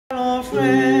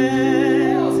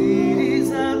friends, it is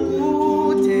a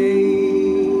good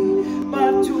day,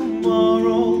 but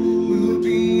tomorrow will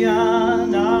be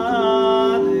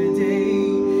another day.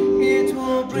 It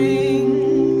will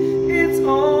bring its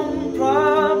own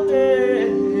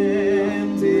problems,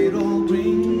 it will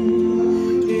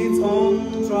bring its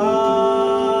own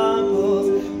troubles,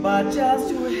 but just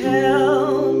to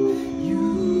help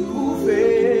you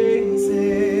face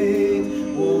it,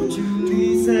 won't you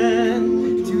listen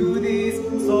to this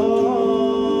song?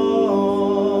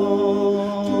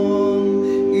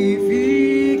 If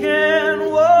he can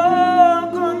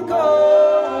walk on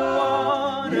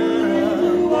cold water,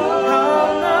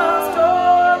 calm the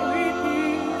storm with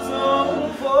his own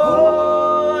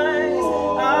voice,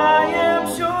 I am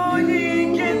sure he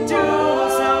can do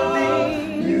something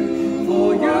for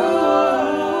you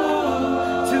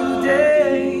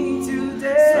today.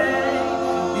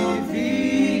 If he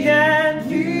can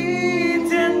feed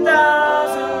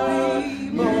 10,000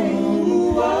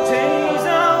 people, change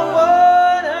the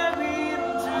water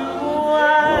into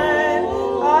wine,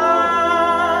 I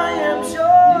am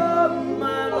sure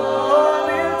my Lord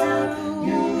will do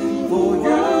for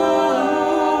you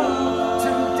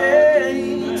today.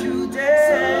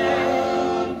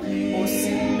 Oh,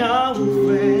 see now,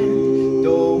 friend,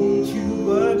 don't you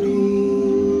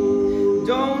worry,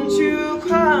 don't you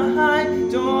cry,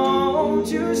 don't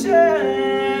you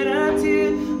shed a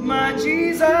tear. My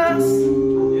Jesus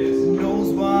knows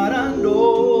what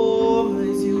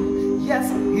annoys you. Yes,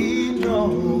 he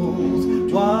knows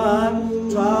what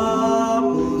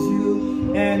troubles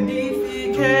you. And if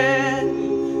he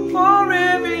can, for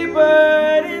every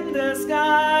bird in the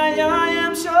sky, I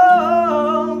am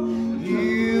sure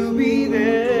he'll be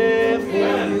there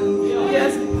for you.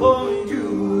 Yes, for you.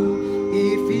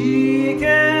 If he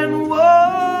can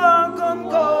walk on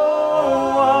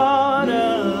cold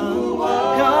water,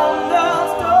 calm the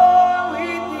storm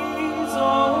with his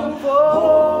own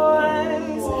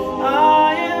voice, I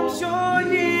am sure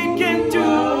he can do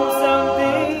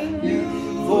something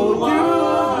for you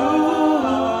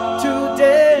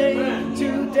today.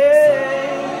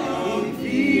 If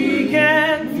he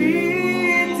can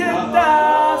feed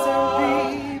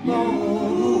 10,000 people,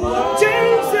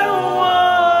 change the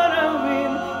water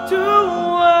into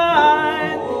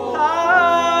wine, I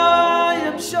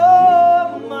am sure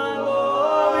my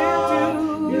Lord will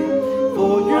do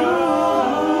for you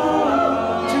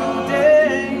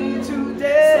today.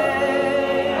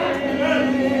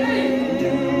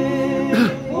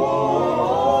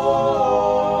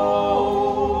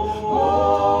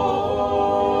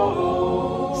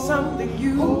 Something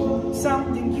you,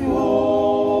 something you.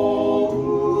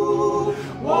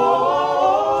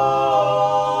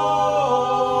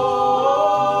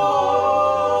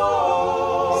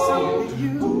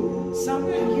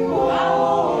 Something you.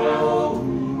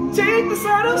 Take the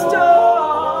side of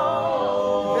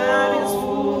stone that is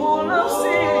full of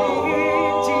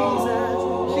sin, Jesus,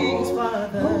 please,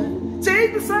 Father.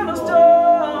 Take the side of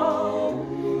stone,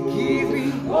 give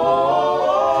me all.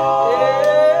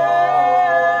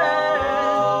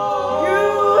 You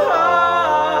are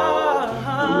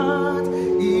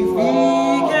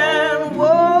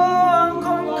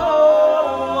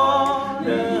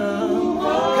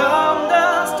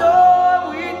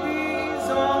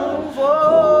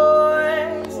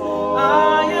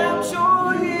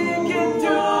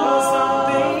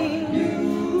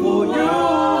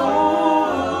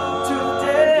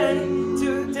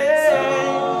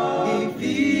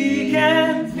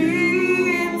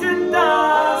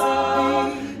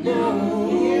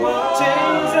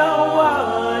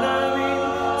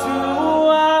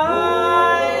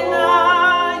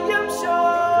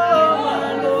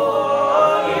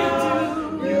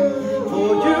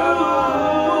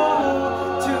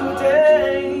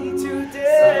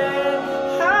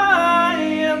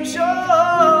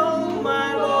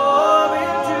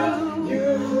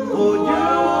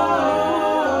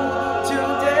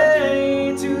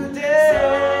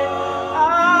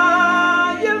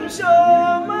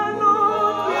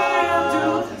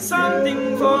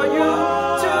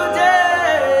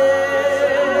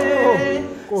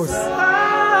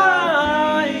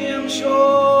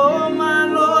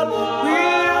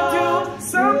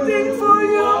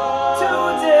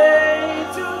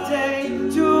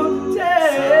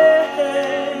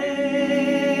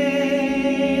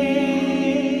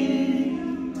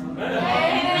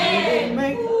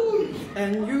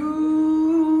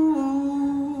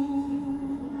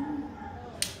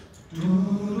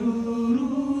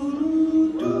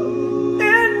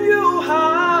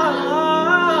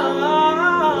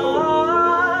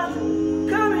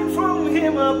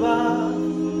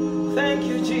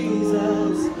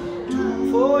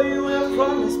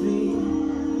promised me,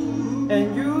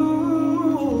 and you